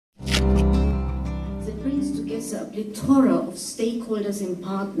together a plethora of stakeholders and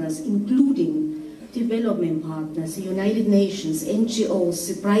partners, including development partners, the United Nations,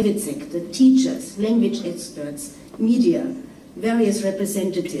 NGOs, the private sector, teachers, language experts, media, various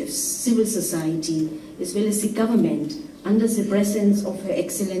representatives, civil society, as well as the government, under the presence of Her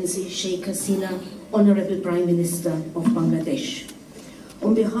Excellency Sheikh Hasina, Honorable Prime Minister of Bangladesh.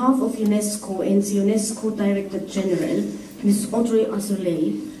 On behalf of UNESCO and the UNESCO Director General, Ms. Audrey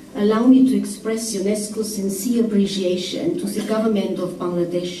Azoulay, allow me to express UNESCO's sincere appreciation to the government of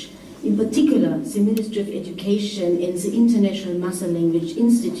Bangladesh, in particular the Ministry of Education and the International Mother Language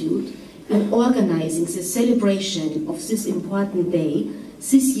Institute, in organizing the celebration of this important day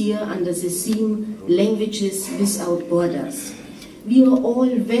this year under the theme Languages Without Borders. We are all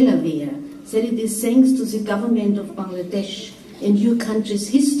well aware that it is thanks to the government of Bangladesh and your country's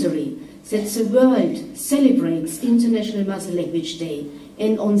history that the world celebrates International Mother Language Day,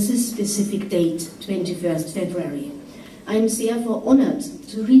 and on this specific date, 21st February. I am therefore honored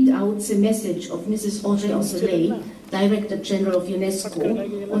to read out the message of Mrs. Audrey Azoulay, Director General of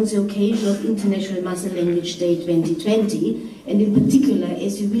UNESCO, on the occasion of International Mother Language Day 2020, and in particular,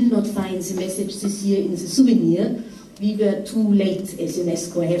 as you will not find the message this year in the souvenir, we were too late as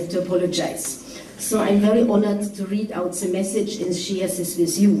UNESCO, I have to apologize. So I'm very honored to read out the message and share this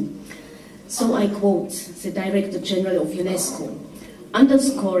with you. So I quote the Director General of UNESCO: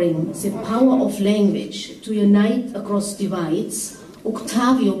 underscoring the power of language to unite across divides,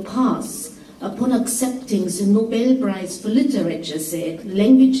 Octavio Paz, upon accepting the Nobel Prize for Literature, said,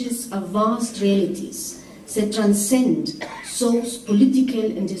 languages are vast realities that transcend those political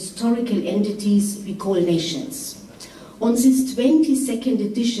and historical entities we call nations. On this 22nd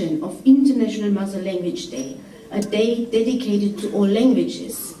edition of International Mother Language Day, a day dedicated to all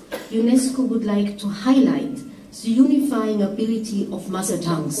languages, UNESCO would like to highlight the unifying ability of mother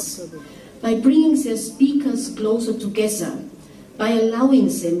tongues. By bringing their speakers closer together, by allowing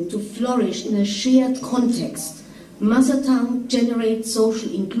them to flourish in a shared context, mother tongue generates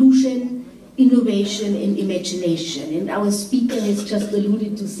social inclusion, innovation and imagination. And our speaker has just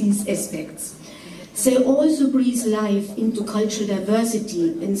alluded to these aspects. They also breathe life into cultural diversity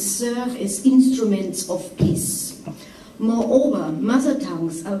and serve as instruments of peace. Moreover, mother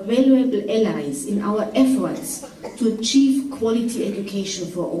tongues are valuable allies in our efforts to achieve quality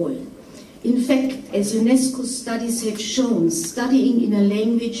education for all. In fact, as UNESCO studies have shown, studying in a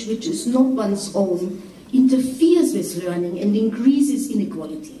language which is not one's own interferes with learning and increases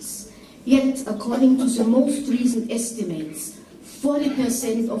inequalities. Yet, according to the most recent estimates,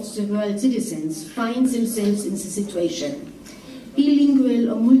 40% of the world's citizens find themselves in the situation. Bilingual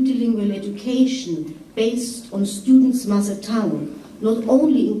or multilingual education based on students' mother tongue not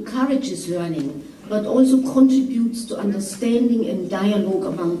only encourages learning, but also contributes to understanding and dialogue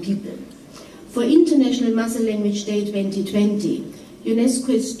among people. For International Mother Language Day 2020,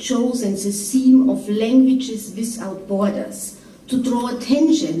 UNESCO has chosen the theme of Languages Without Borders to draw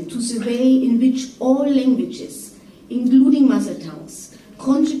attention to the way in which all languages, including mother tongues,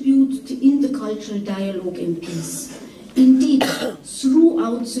 contribute to intercultural dialogue and peace. Indeed,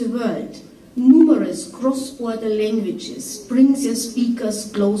 throughout the world, numerous cross-border languages bring their speakers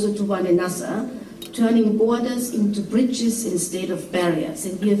closer to one another, turning borders into bridges instead of barriers.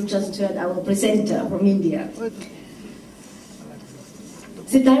 And we have just heard our presenter from India.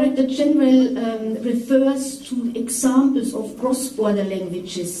 The Director General refers to examples of cross-border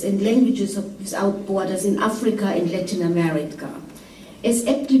languages and languages without borders in Africa and Latin America. As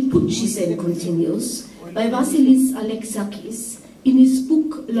aptly put, she then continues, by Vasilis Alexakis, in his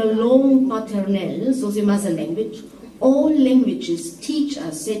book La Langue Maternelle, so the mother language, all languages teach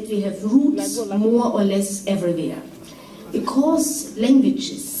us that we have roots more or less everywhere. Because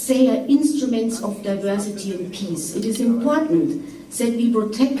languages, they are instruments of diversity and peace, it is important that we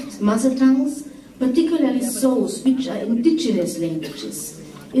protect mother tongues, particularly those which are indigenous languages.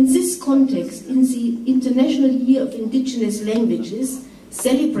 In this context, in the International Year of Indigenous Languages,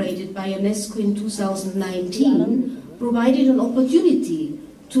 celebrated by UNESCO in 2019, provided an opportunity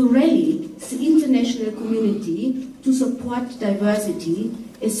to rally the international community to support diversity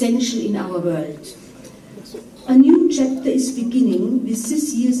essential in our world. A new chapter is beginning with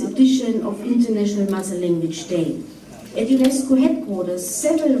this year's edition of International Mother Language Day. At UNESCO headquarters,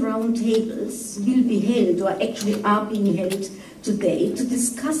 several roundtables will be held, or actually are being held today, to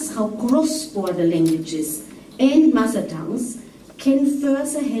discuss how cross-border languages and mother tongues can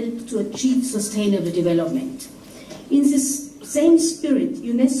further help to achieve sustainable development. In this same spirit,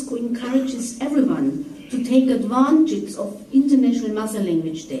 UNESCO encourages everyone to take advantage of International Mother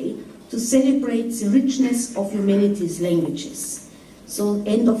Language Day to celebrate the richness of humanity's languages. So,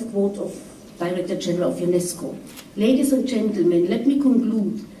 end of quote of Director General of UNESCO. Ladies and gentlemen, let me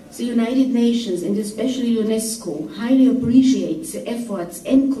conclude. The United Nations, and especially UNESCO, highly appreciates the efforts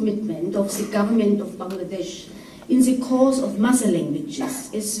and commitment of the government of Bangladesh in the cause of mother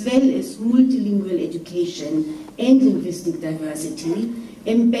languages, as well as multilingual education and linguistic diversity,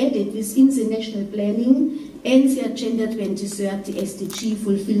 embedded within the national planning and the Agenda 2030 SDG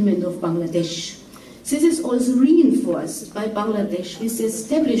fulfillment of Bangladesh. This is also reinforced by Bangladesh with the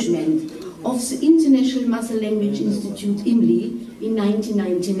establishment of the International Mother Language Institute, IMLI, in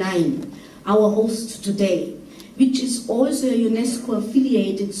 1999, our host today, which is also a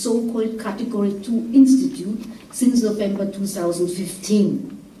UNESCO-affiliated so-called Category 2 institute since November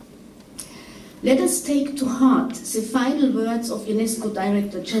 2015. Let us take to heart the final words of UNESCO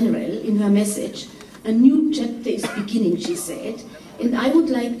Director General in her message. A new chapter is beginning, she said, and I would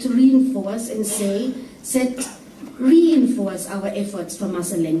like to reinforce and say that reinforce our efforts for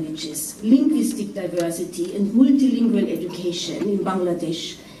mother languages, linguistic diversity and multilingual education in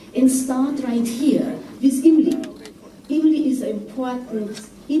Bangladesh, and start right here with IMLI. IMLI is an important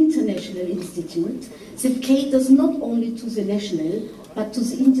international institute that caters not only to the national but to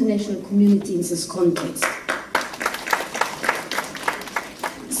the international community in this context.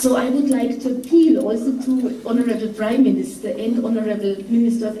 So I would like to appeal also to Honorable Prime Minister and Honorable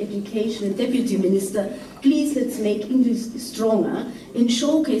Minister of Education and Deputy Minister, please let's make English stronger and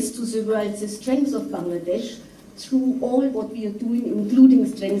showcase to the world the strengths of Bangladesh through all what we are doing, including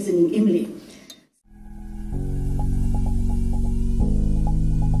strengthening IMLI.